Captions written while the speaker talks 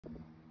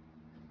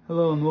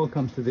Hello and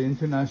welcome to the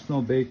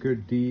International Baker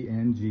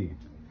D&G.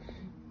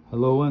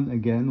 Hello and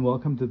again,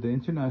 welcome to the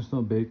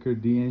International Baker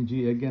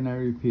D&G. Again, I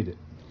repeat it.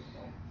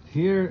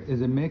 Here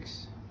is a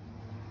mix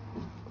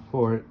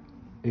for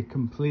a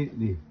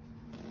completely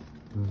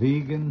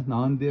vegan,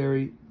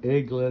 non-dairy,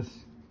 eggless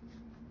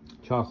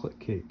chocolate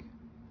cake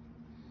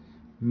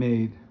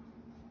made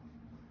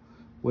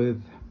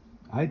with,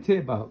 I'd say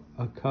about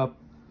a cup,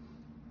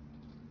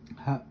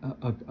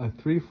 a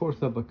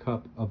 3/4 of a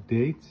cup of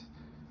dates,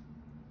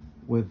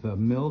 with the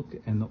milk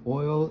and the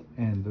oil,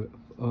 and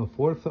a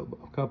fourth of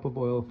a cup of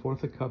oil,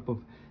 fourth a cup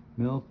of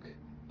milk,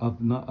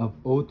 of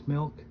oat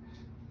milk,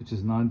 which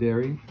is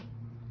non-dairy,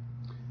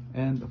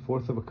 and a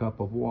fourth of a cup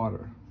of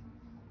water.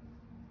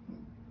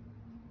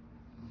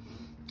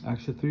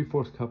 Actually,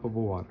 3/4 cup of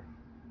water.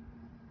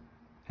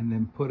 And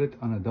then put it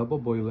on a double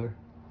boiler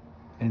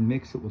and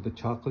mix it with the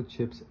chocolate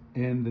chips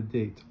and the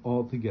dates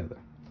all together.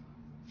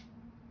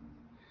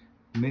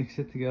 Mix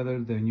it together.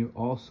 Then you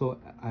also,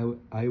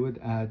 I would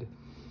add,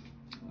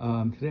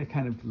 today I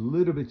kind of a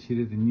little bit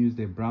cheated and used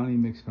a brownie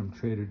mix from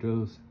Trader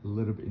Joe's, a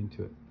little bit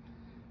into it,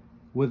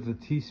 with a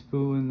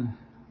teaspoon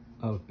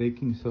of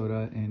baking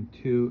soda and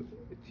 2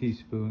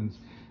 teaspoons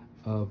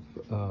of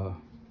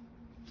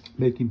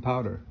baking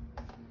powder.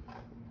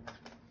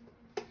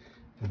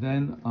 And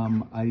then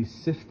I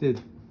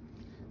sifted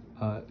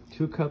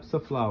 2 cups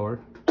of flour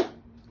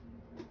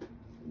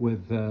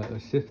with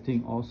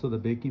sifting also the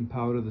baking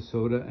powder, the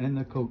soda, and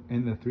the Coke,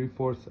 and the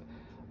 3/4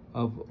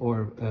 of,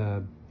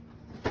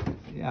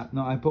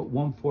 I put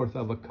 1/4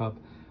 of a cup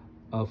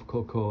of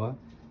cocoa,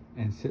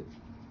 and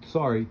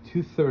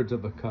 2/3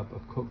 of a cup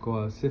of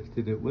cocoa.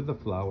 Sifted it with the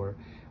flour,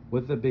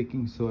 with the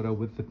baking soda,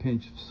 with the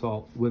pinch of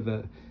salt, with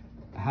a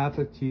half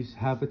a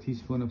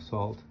teaspoon of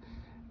salt,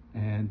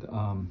 and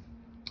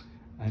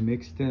I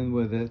mixed in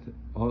with it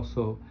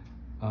also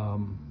a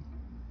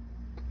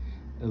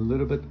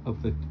little bit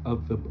of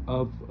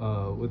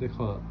what they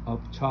call it,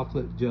 of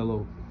chocolate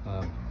jello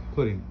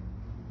pudding.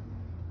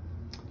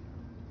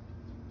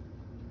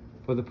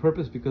 For the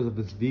purpose, because of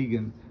this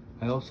vegan,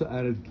 I also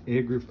added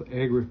egg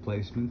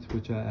replacements,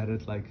 which I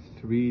added like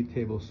 3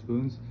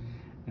 tablespoons,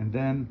 and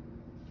then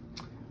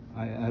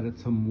I added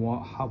some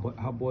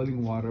hot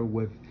boiling water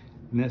with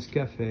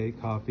Nescafe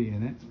coffee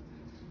in it,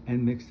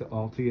 and mixed it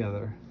all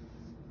together.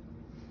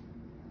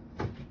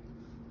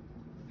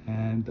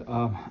 And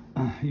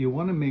you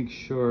want to make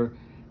sure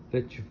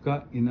that you've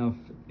got enough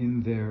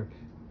in there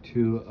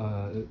to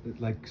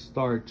like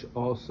starch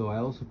also. I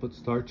also put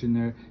starch in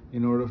there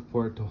in order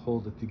for it to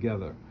hold it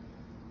together.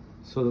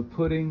 So the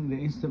pudding, the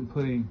instant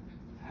pudding,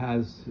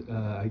 has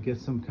I guess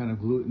some kind of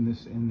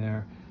glutinous in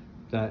there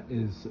that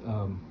is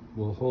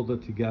will hold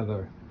it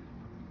together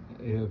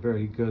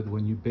very good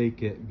when you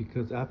bake it,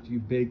 because after you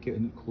bake it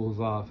and it cools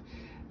off,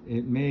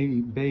 it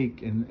may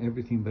bake and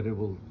everything, but it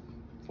will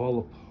fall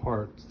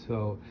apart.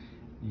 So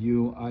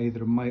you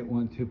either might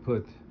want to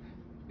put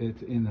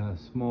it in a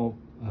small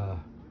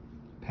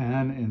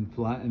pan and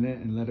flatten it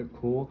and let it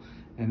cool,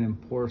 and then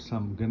pour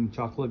some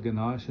chocolate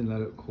ganache and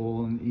let it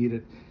cool, and eat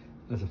it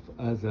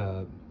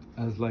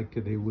as like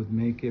they would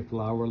make a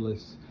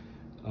flourless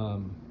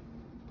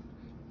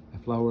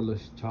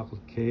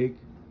chocolate cake.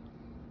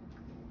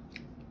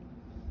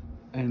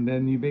 And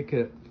then you bake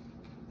it at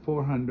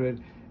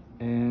 400,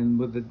 and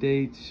with the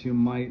dates you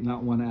might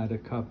not want to add a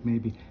cup,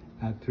 maybe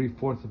add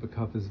 3/4 of a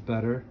cup is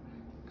better,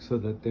 so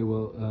that they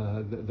will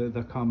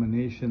the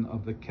combination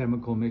of the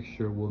chemical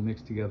mixture will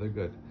mix together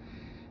good.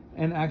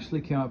 And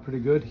actually came out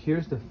pretty good.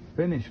 Here's the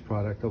finished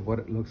product of what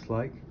it looks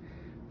like.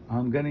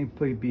 I'm going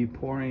to be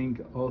pouring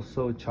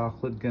also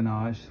chocolate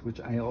ganache, which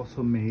I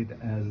also made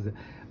as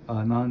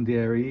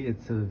non-dairy.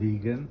 It's a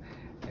vegan,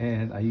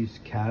 and I use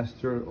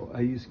castor. I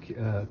use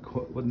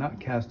not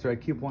castor. I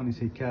keep wanting to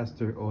say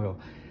castor oil.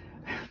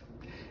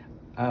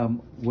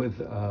 With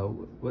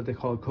what they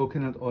call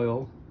coconut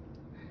oil,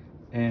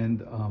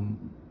 and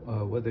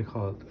what they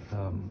call it,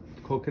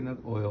 coconut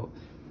oil,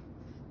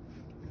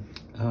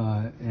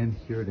 and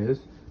here it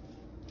is.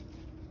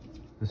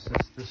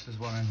 This is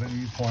what I'm going to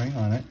be pouring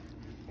on it,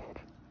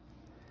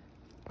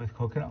 with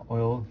coconut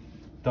oil,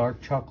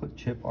 dark chocolate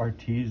chip,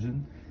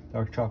 artisan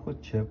dark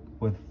chocolate chip,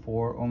 with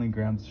 4 only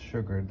grams of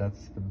sugar.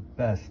 That's the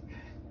best.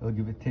 It'll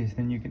give it taste.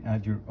 Then you can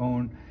add your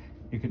own.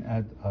 You can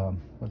add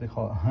what they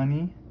call it,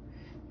 honey,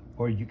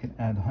 or you can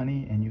add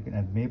honey and you can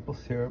add maple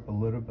syrup, a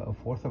little bit,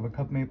 1/4 of a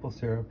cup maple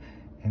syrup,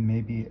 and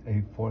maybe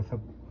a 1/4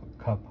 of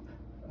a cup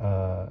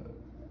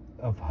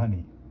of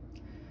honey.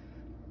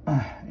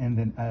 And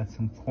then add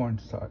some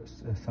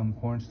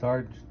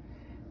cornstarch,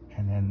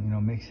 and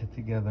then mix it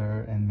together,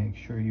 and make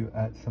sure you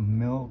add some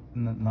milk,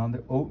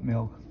 oat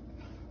milk,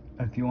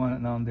 if you want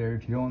it non-dairy.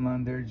 If you don't want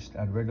non-dairy, just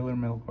add regular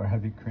milk or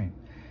heavy cream.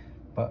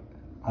 But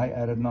I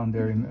added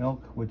non-dairy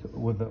milk with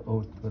the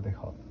oat, what they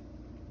call it.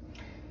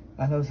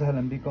 اهلا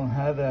وسهلا بكم.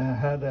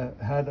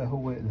 هذا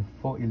هو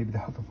الفوق اللي بدي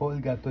احطه فوق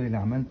الجاتو اللي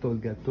عملته،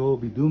 الجاتو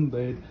بدون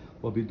بيض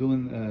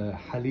وبدون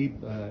حليب،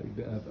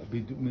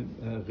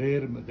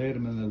 غير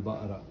من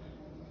البقرة،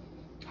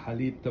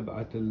 حليب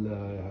تبعت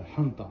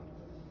الحنطة.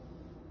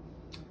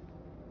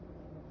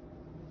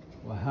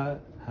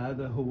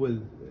 وهذا هو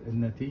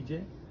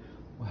النتيجة،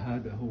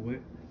 وهذا هو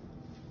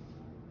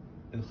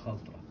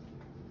الخلطة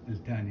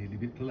الثانية اللي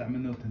بيطلع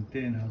منه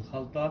تنتين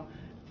هالخلطة،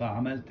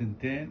 فعملت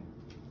تنتين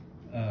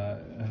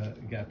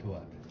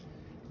جاتوات.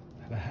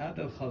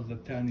 فهذا الخلط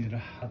الثاني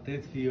راح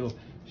حطيت فيه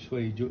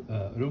شوي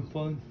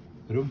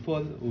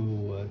رنفل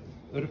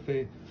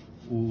وقرفة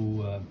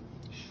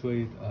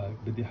وشوية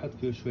بدي احط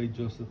فيه شوية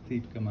جوز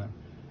الطيب كمان،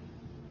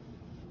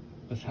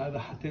 بس هذا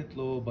حطيت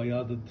له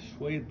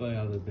شوية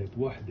بياضة بيض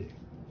وحدة،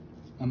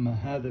 اما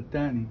هذا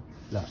الثاني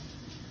لا.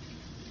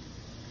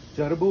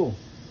 جربوه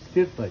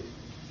كتير طيب.